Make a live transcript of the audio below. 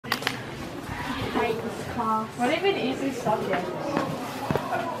pass. What even is this subject?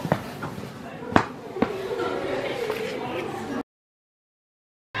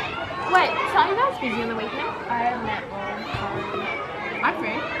 Wait, so are you guys busy on the weekend? I have netball. I'm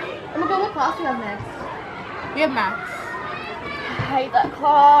free. Oh my god, what class do you have next? We have maths. I hate that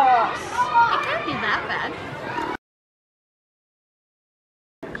class. It can't be that bad.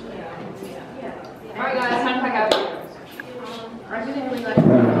 Alright guys, time to pack out. I really like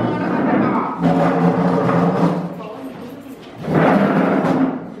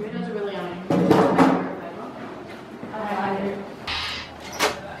Doritos are really yummy.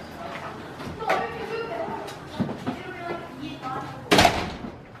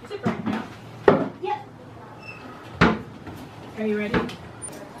 Is it break now? Yep. Are you ready?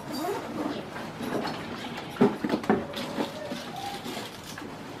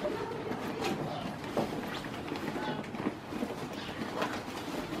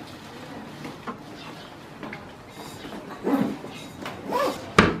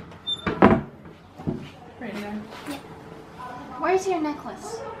 Where's your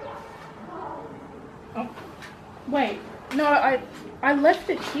necklace? Oh. Wait. No, I left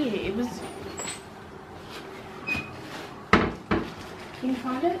it here. It was... Can you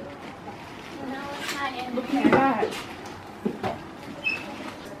find it? No, it's not in. Look at that.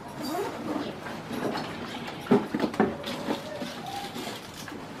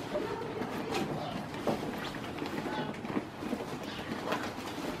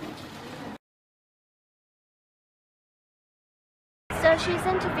 So she's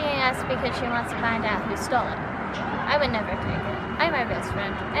interviewing us because she wants to find out who stole it. I would never take it. I'm my best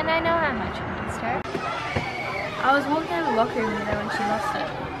friend, and I know how much it means to her. I was walking in the locker room with her when she lost it.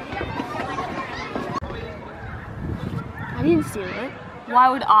 I didn't steal it. Why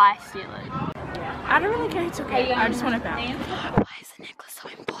would I steal it? I don't really care. It's okay. I just want it back. Why is the necklace so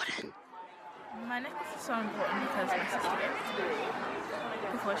important? My necklace is so important because my sister gave it to me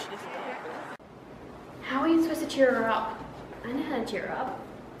before she disappeared. How are you supposed to cheer her up? I know how to cheer her up.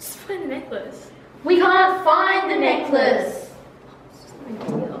 Just find the necklace. We can't find the necklace! It's just no big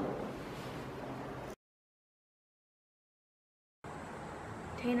deal.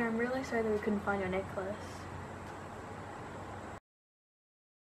 Tina, I'm really sorry that we couldn't find your necklace.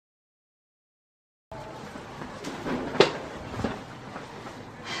 Oh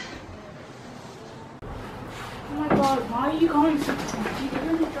my god, why are you going so fast? You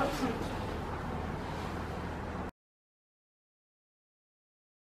really dropped something.